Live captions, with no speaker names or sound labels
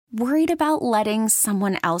Worried about letting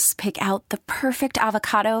someone else pick out the perfect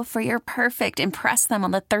avocado for your perfect impress them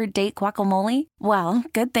on the third date guacamole? Well,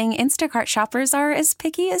 good thing Instacart shoppers are as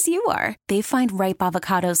picky as you are. They find ripe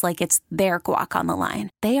avocados like it's their guac on the line.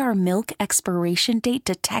 They are milk expiration date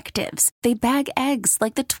detectives. They bag eggs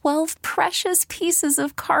like the 12 precious pieces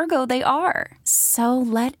of cargo they are. So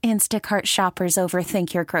let Instacart shoppers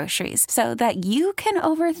overthink your groceries so that you can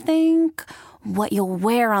overthink what you'll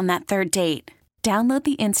wear on that third date. Download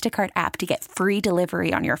the Instacart app to get free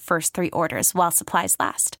delivery on your first 3 orders while supplies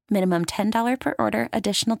last. Minimum $10 per order.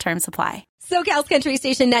 Additional terms apply. SoCal's Country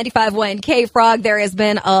Station 95.1 K-Frog. There has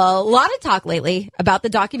been a lot of talk lately about the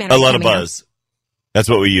documentary. A lot of buzz. That's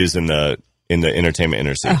what we use in the entertainment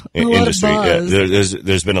industry. Yeah,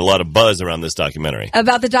 there's been a lot of buzz around this documentary.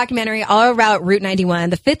 About the documentary all about Route 91.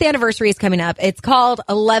 The 5th anniversary is coming up. It's called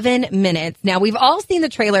 11 Minutes. Now, we've all seen the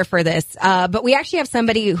trailer for this, but we actually have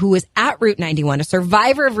somebody who was at Route 91, a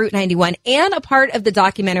survivor of Route 91, and a part of the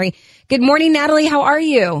documentary. Good morning, Natalie. How are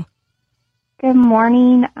you? Good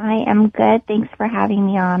morning. I am good. Thanks for having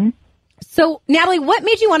me on. So, Natalie, what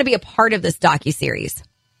made you want to be a part of this docuseries?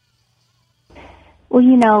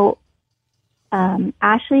 Well,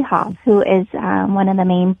 Ashley Hoff, who is one of the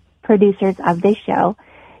main producers of this show,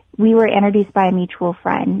 we were introduced by a mutual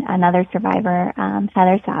friend, another survivor,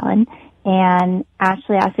 Heather Sallin, and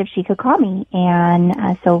Ashley asked if she could call me.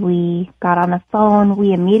 And so we got on the phone.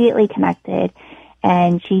 We immediately connected,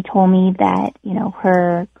 and she told me that,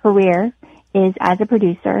 her career is as a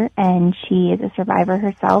producer, and she is a survivor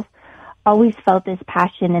herself. Always felt this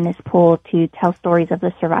passion and this pull to tell stories of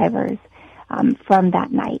the survivors from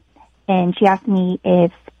that night. And she asked me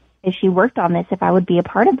if she worked on this, if I would be a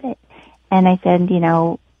part of it. And I said,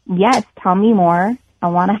 yes, tell me more. I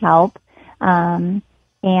want to help.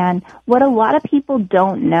 And what a lot of people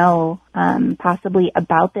don't know, possibly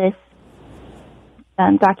about this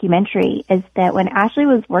documentary, is that when Ashley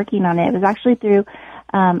was working on it was actually through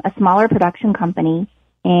a smaller production company,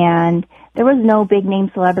 and there was no big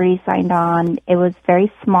name celebrity signed on. It was a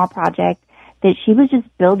very small project that she was just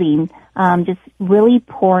building, just really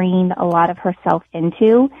pouring a lot of herself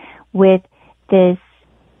into, with this,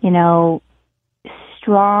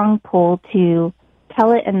 strong pull to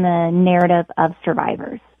tell it in the narrative of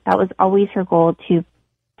survivors. That was always her goal, to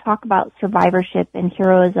talk about survivorship and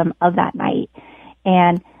heroism of that night.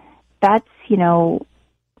 And that's,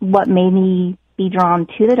 what made me be drawn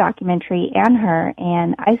to the documentary and her.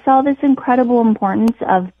 And I saw this incredible importance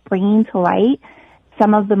of bringing to light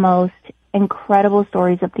some of the most incredible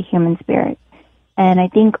stories of the human spirit. And I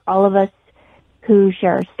think all of us who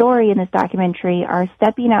share a story in this documentary are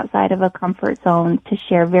stepping outside of a comfort zone to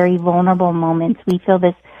share very vulnerable moments. We feel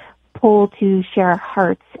this pull to share our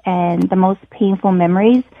hearts and the most painful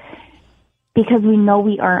memories, because we know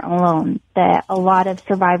we aren't alone, that a lot of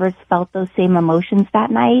survivors felt those same emotions that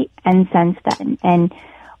night and since then. And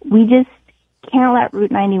we just can't let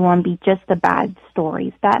Route 91 be just the bad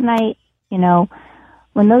stories. That night,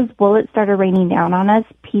 when those bullets started raining down on us,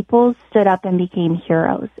 people stood up and became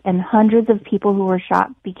heroes. And hundreds of people who were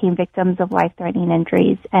shot became victims of life-threatening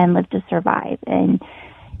injuries and lived to survive. And,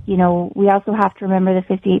 we also have to remember the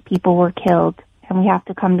 58 people were killed, and we have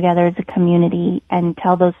to come together as a community and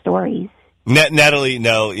tell those stories. Natalie,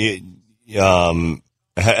 no,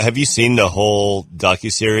 have you seen the whole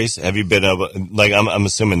docuseries? Have you been able, I'm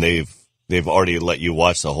assuming they've already let you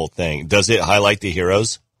watch the whole thing. Does it highlight the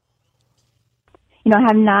heroes? I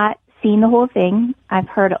have not seen the whole thing. I've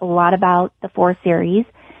heard a lot about the 4 series,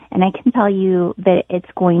 and I can tell you that it's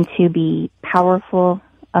going to be powerful,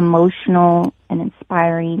 emotional, and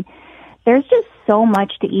inspiring. There's just so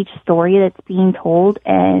much to each story that's being told,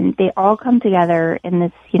 and they all come together in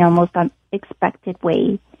this, most unexpected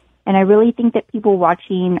way. And I really think that people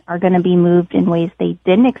watching are going to be moved in ways they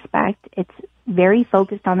didn't expect. It's very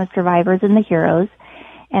focused on the survivors and the heroes.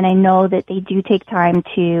 And I know that they do take time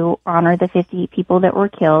to honor the 58 people that were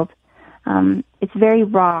killed. It's very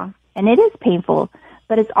raw, and it is painful,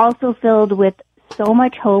 but it's also filled with so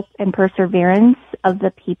much hope and perseverance of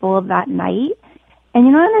the people of that night.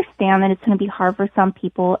 And, I understand that it's going to be hard for some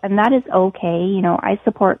people, and that is okay. I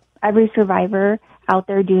support every survivor out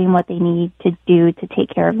there doing what they need to do to take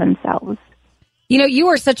care of themselves. You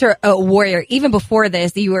were such a warrior. Even before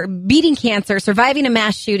this, you were beating cancer, surviving a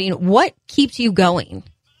mass shooting. What keeps you going?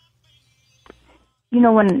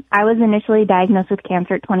 When I was initially diagnosed with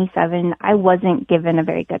cancer at 27, I wasn't given a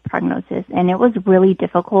very good prognosis, and it was really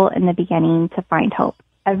difficult in the beginning to find hope.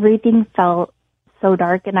 Everything felt so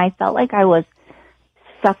dark, and I felt like I was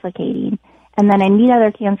suffocating. And then I'd meet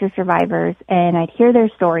other cancer survivors, and I'd hear their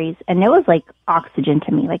stories, and it was like oxygen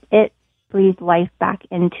to me. Like, it breathed life back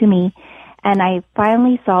into me. And I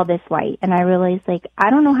finally saw this light, and I realized, like, I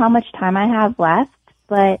don't know how much time I have left,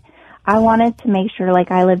 but I wanted to make sure, like,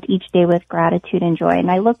 I lived each day with gratitude and joy. And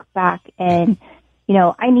I look back and, you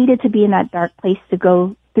know, I needed to be in that dark place to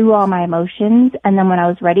go through all my emotions, and then when I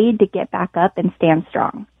was ready, to get back up and stand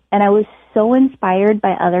strong. And I was so inspired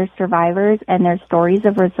by other survivors and their stories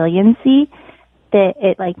of resiliency that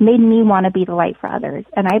it, like, made me want to be the light for others.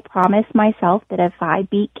 And I promised myself that if I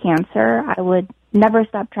beat cancer, I would never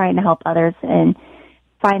stop trying to help others and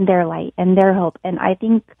find their light and their hope. And I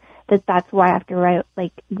think that that's why after Route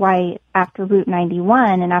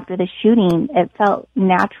 91 and after the shooting, it felt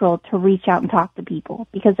natural to reach out and talk to people,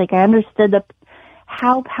 because, like, I understood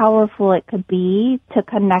how powerful it could be to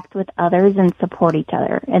connect with others and support each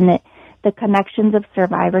other, and that the connections of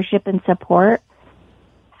survivorship and support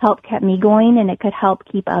helped keep me going, and it could help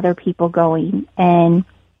keep other people going. And,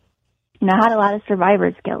 you know, I had a lot of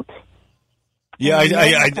survivor's guilt. Yeah,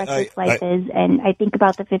 life is, and I think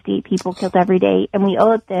about the 58 people killed every day, and we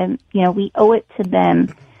owe it to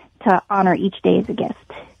them to honor each day as a gift.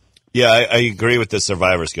 Yeah, I agree with the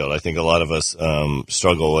survivor's guilt. I think a lot of us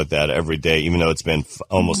struggle with that every day, even though it's been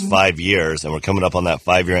almost 5 years, and we're coming up on that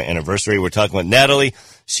 5-year anniversary. We're talking with Natalie.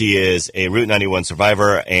 She is a Route 91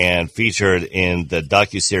 survivor and featured in the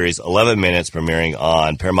docuseries 11 Minutes, premiering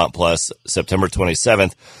on Paramount Plus September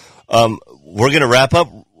 27th. We're going to wrap up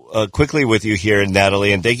quickly with you here,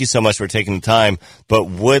 Natalie, and thank you so much for taking the time, but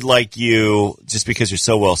would like you, just because you're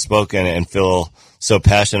so well-spoken and feel so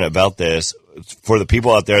passionate about this, for the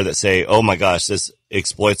people out there that say, oh my gosh, this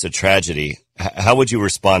exploits a tragedy, how would you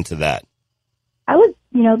respond to that? I would,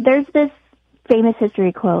 there's this famous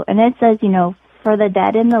history quote, and it says, for the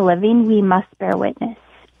dead and the living, we must bear witness.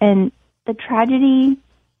 And the tragedy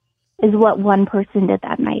is what one person did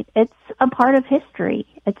that night. It's a part of history.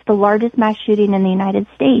 It's the largest mass shooting in the United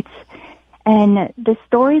States. And the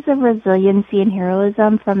stories of resiliency and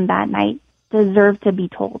heroism from that night deserve to be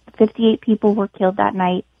told. 58 people were killed that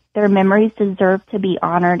night. Their memories deserve to be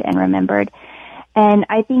honored and remembered. And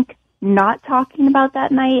I think not talking about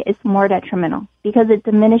that night is more detrimental because it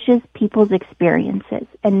diminishes people's experiences.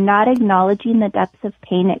 And not acknowledging the depths of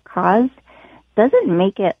pain it caused doesn't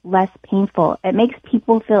make it less painful. It makes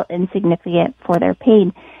people feel insignificant for their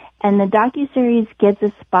pain. And the docuseries gives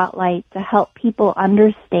a spotlight to help people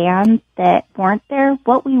understand that weren't there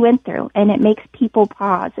what we went through. And it makes people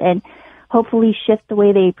pause and hopefully shift the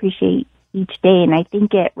way they appreciate each day. And I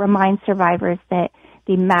think it reminds survivors that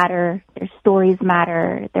they matter, their stories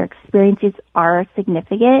matter, their experiences are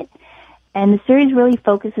significant. And the series really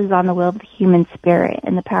focuses on the will of the human spirit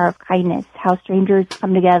and the power of kindness, how strangers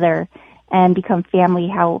come together and become family,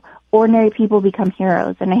 how ordinary people become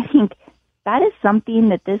heroes. And I think that is something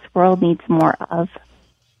that this world needs more of.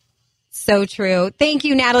 So true. Thank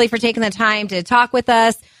you, Natalie, for taking the time to talk with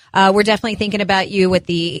us. We're definitely thinking about you with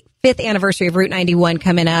the 5th anniversary of Route 91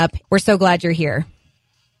 coming up. We're so glad you're here.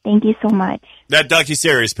 Thank you so much. That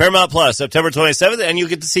docuseries, Paramount Plus, September 27th, and you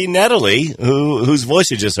get to see Natalie, whose voice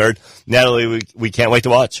you just heard. Natalie, we can't wait to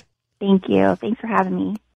watch. Thank you. Thanks for having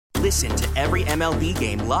me. Listen to every MLB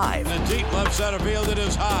game live. In the deep left center field, it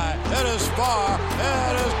is high, it is far,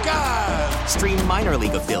 it is gone. Stream minor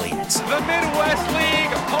league affiliates. The Midwest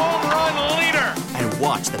League home run leader. And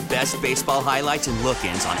watch the best baseball highlights and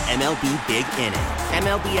look-ins on MLB Big Inning.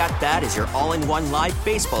 MLB At Bat is your all-in-one live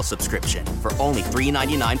baseball subscription for only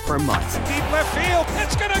 $3.99 per month. Deep left field,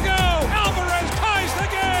 it's gonna go. Alvarez ties the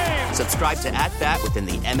game. Subscribe to At Bat within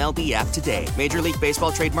the MLB app today. Major League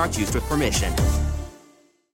Baseball trademarks used with permission.